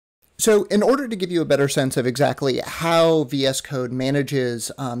So in order to give you a better sense of exactly how VS Code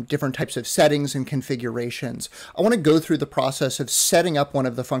manages different types of settings and configurations, I want to go through the process of setting up one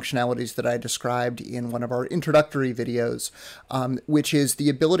of the functionalities that I described in one of our introductory videos, which is the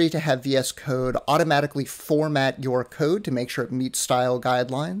ability to have VS Code automatically format your code to make sure it meets style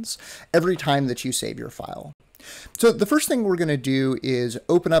guidelines every time that you save your file. So the first thing we're going to do is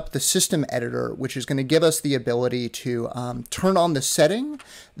open up the system editor, which is going to give us the ability to turn on the setting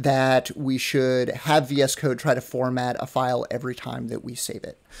that we should have VS Code try to format a file every time that we save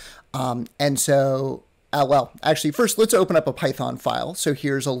it. Well, actually, first let's open up a Python file. So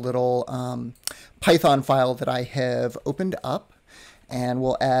here's a little Python file that I have opened up, and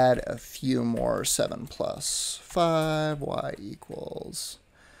we'll add a few more 7 plus 5, y equals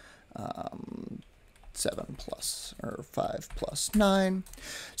 7 plus, or 5 plus 9.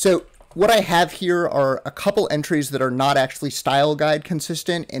 So what I have here are a couple entries that are not actually style guide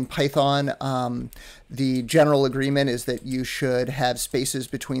consistent. In Python, the general agreement is that you should have spaces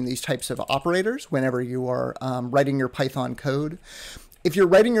between these types of operators whenever you are writing your Python code. If you're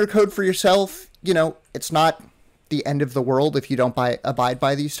writing your code for yourself, you know, it's not the end of the world if you don't abide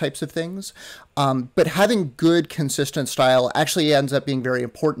by these types of things. But having good, consistent style actually ends up being very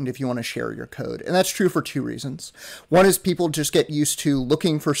important if you want to share your code. And that's true for two reasons. One is people just get used to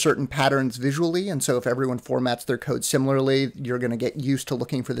looking for certain patterns visually. And so if everyone formats their code similarly, you're going to get used to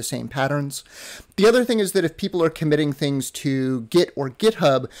looking for the same patterns. The other thing is that if people are committing things to Git or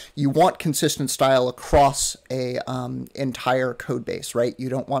GitHub, you want consistent style across a entire code base, right? You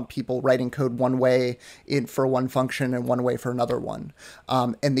don't want people writing code one way for one function and one way for another one.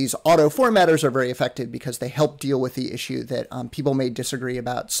 And these auto formatters are very effective because they help deal with the issue that people may disagree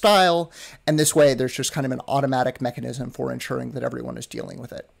about style, and this way there's just kind of an automatic mechanism for ensuring that everyone is dealing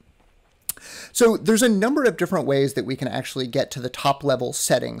with it. So there's a number of different ways that we can actually get to the top level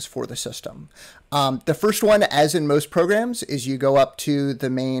settings for the system. The first one, as in most programs, is you go up to the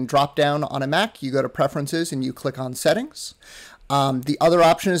main drop-down on a Mac, you go to Preferences, and you click on Settings. The other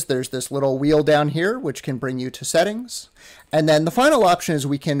option is there's this little wheel down here, which can bring you to Settings. And then the final option is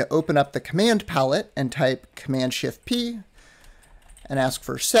we can open up the command palette and type Command-Shift-P and ask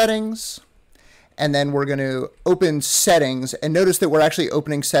for Settings. And then we're going to open Settings. And notice that we're actually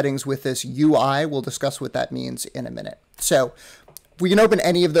opening Settings with this UI. We'll discuss what that means in a minute. So we can open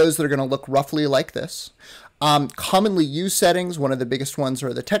any of those that are going to look roughly like this. Commonly used settings, one of the biggest ones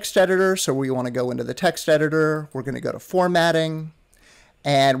are the text editor. So we want to go into the text editor. We're going to go to Formatting,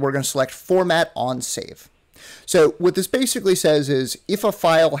 and we're going to select Format on Save. So what this basically says is if a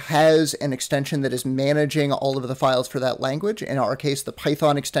file has an extension that is managing all of the files for that language, in our case, the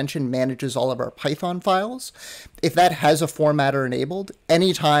Python extension manages all of our Python files. If that has a formatter enabled,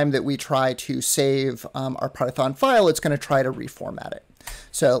 anytime that we try to save our Python file, it's going to try to reformat it.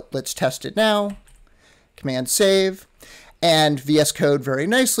 So let's test it now. Command save, and VS Code very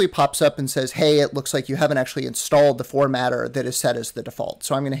nicely pops up and says, hey, it looks like you haven't actually installed the formatter that is set as the default.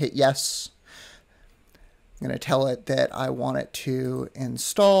 So I'm going to hit yes. I'm going to tell it that I want it to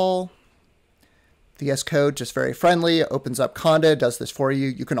install. VS Code, just very friendly, opens up Conda, does this for you.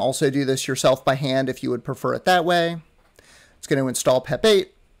 You can also do this yourself by hand if you would prefer it that way. It's going to install pep8,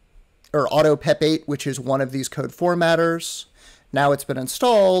 or auto pep8, which is one of these code formatters. Now it's been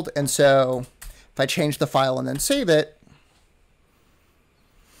installed, and so if I change the file and then save it,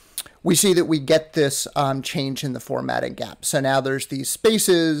 we see that we get this change in the formatting gap. So now there's these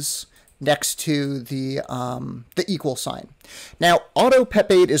spaces next to the equal sign. Now, auto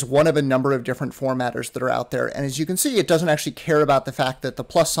pep8 is one of a number of different formatters that are out there. And as you can see, it doesn't actually care about the fact that the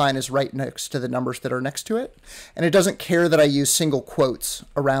plus sign is right next to the numbers that are next to it. And it doesn't care that I use single quotes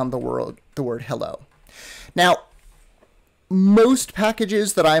around the word hello. Now, most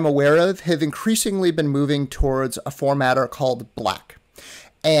packages that I'm aware of have increasingly been moving towards a formatter called black.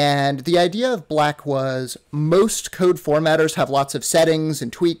 And the idea of black was most code formatters have lots of settings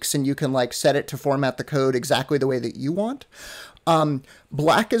and tweaks, and you can like set it to format the code exactly the way that you want.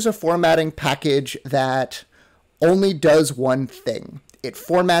 Black is a formatting package that only does one thing. It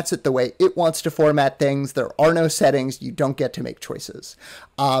formats it the way it wants to format things. There are no settings. You don't get to make choices.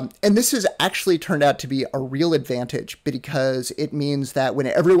 And this has actually turned out to be a real advantage because it means that when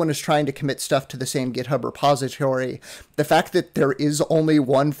everyone is trying to commit stuff to the same GitHub repository, the fact that there is only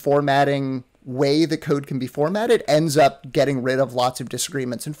one formatting way the code can be formatted ends up getting rid of lots of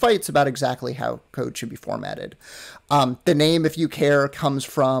disagreements and fights about exactly how code should be formatted. The name, if you care, comes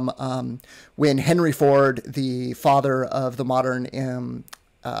from when Henry Ford, the father of the modern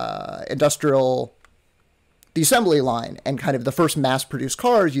industrial the assembly line and kind of the first mass-produced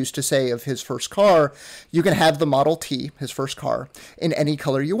cars used to say of his first car, you can have the Model T, his first car, in any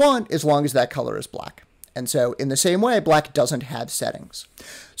color you want as long as that color is black. And so in the same way, black doesn't have settings.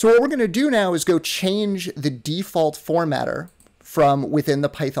 So what we're going to do now is go change the default formatter from within the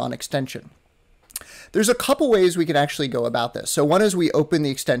Python extension. There's a couple ways we can actually go about this. So one is we open the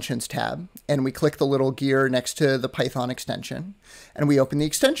extensions tab and we click the little gear next to the Python extension and we open the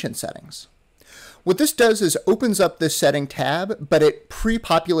extension settings. What this does is opens up this setting tab, but it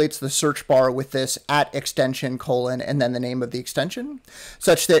pre-populates the search bar with this @extension : and then the name of the extension,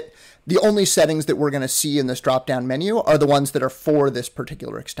 such that the only settings that we're going to see in this drop-down menu are the ones that are for this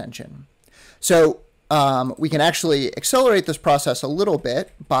particular extension. So we can actually accelerate this process a little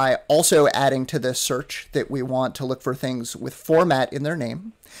bit by also adding to this search that we want to look for things with format in their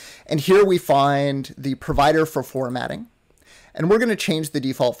name. And here we find the provider for formatting, and we're going to change the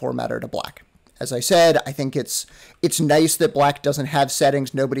default formatter to black. As I said, I think it's nice that black doesn't have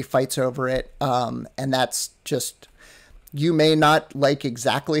settings. Nobody fights over it. And that's just, you may not like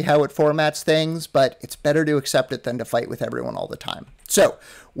exactly how it formats things, but it's better to accept it than to fight with everyone all the time. So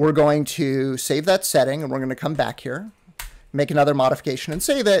we're going to save that setting, and we're going to come back here, make another modification, and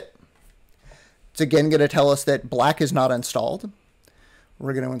save it. It's again going to tell us that black is not installed.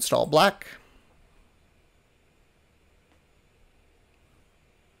 We're going to install black.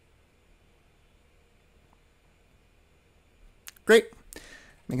 Great.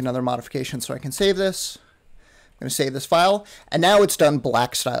 Make another modification so I can save this. I'm going to save this file, and now it's done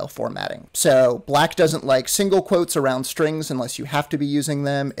black style formatting. So black doesn't like single quotes around strings unless you have to be using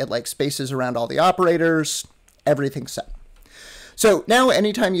them. It likes spaces around all the operators. Everything's set. So now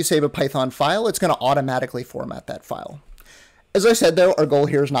anytime you save a Python file, it's going to automatically format that file. As I said, though, our goal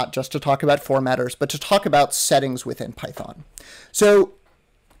here is not just to talk about formatters, but to talk about settings within Python. So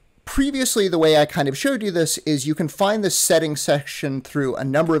previously, the way I kind of showed you this is you can find the settings section through a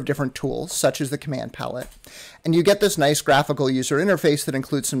number of different tools, such as the command palette, and you get this nice graphical user interface that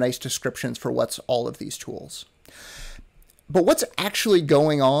includes some nice descriptions for what's all of these tools. But what's actually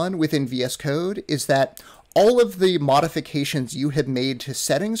going on within VS Code is that all of the modifications you have made to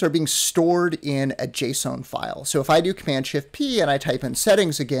settings are being stored in a JSON file. So if I do Command-Shift-P and I type in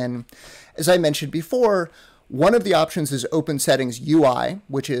settings again, as I mentioned before, one of the options is Open Settings UI,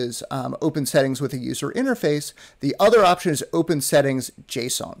 which is Open Settings with a user interface. The other option is Open Settings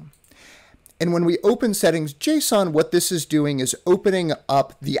JSON. And when we open Settings JSON, what this is doing is opening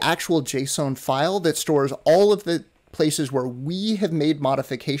up the actual JSON file that stores all of the places where we have made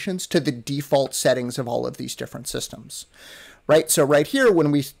modifications to the default settings of all of these different systems. Right? So right here,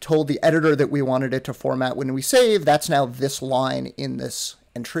 when we told the editor that we wanted it to format when we save, that's now this line in this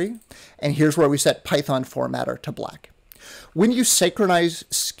entry, and here's where we set Python formatter to black. When you synchronize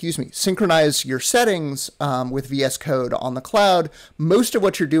your settings with VS Code on the cloud, most of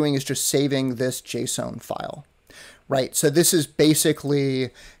what you're doing is just saving this JSON file, right? So this is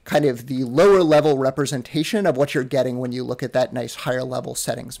basically kind of the lower level representation of what you're getting when you look at that nice higher level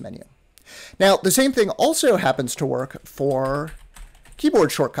settings menu. Now, the same thing also happens to work for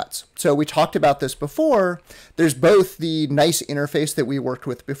keyboard shortcuts. So we talked about this before. There's both the nice interface that we worked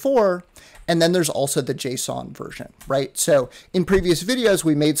with before, and then there's also the JSON version, right? So in previous videos,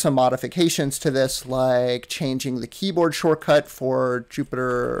 we made some modifications to this, like changing the keyboard shortcut for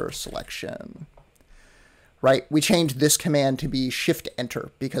Jupyter selection, right? We changed this command to be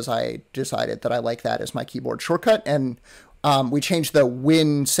Shift-Enter because I decided that I like that as my keyboard shortcut, and we changed the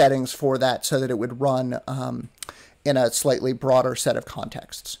Win settings for that so that it would run in a slightly broader set of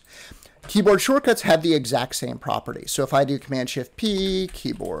contexts. Keyboard shortcuts have the exact same property. So if I do Command-Shift-P,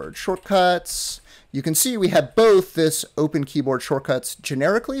 keyboard shortcuts, you can see we have both this Open Keyboard Shortcuts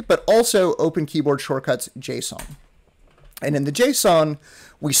generically, but also Open Keyboard Shortcuts JSON. And in the JSON,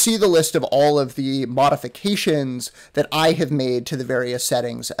 we see the list of all of the modifications that I have made to the various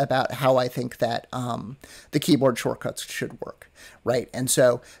settings about how I think that the keyboard shortcuts should work, right? And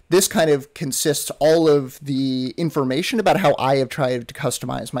so this kind of consists all of the information about how I have tried to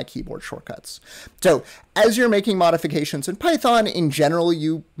customize my keyboard shortcuts. So as you're making modifications in Python, in general,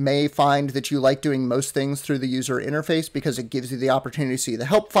 you may find that you like doing most things through the user interface because it gives you the opportunity to see the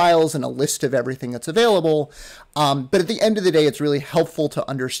help files and a list of everything that's available. But at the end of the day, it's really helpful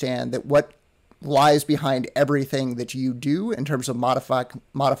to understand that what lies behind everything that you do in terms of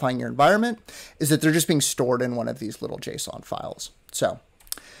modifying your environment is that they're just being stored in one of these little JSON files. So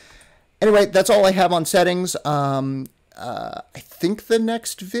anyway, that's all I have on settings. I think the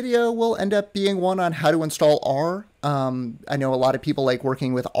next video will end up being one on how to install R I know a lot of people like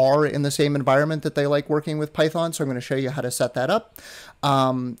working with R in the same environment that they like working with Python, so I'm going to show you how to set that up.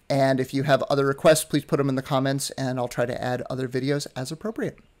 And if you have other requests, please put them in the comments, and I'll try to add other videos as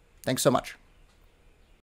appropriate. Thanks so much.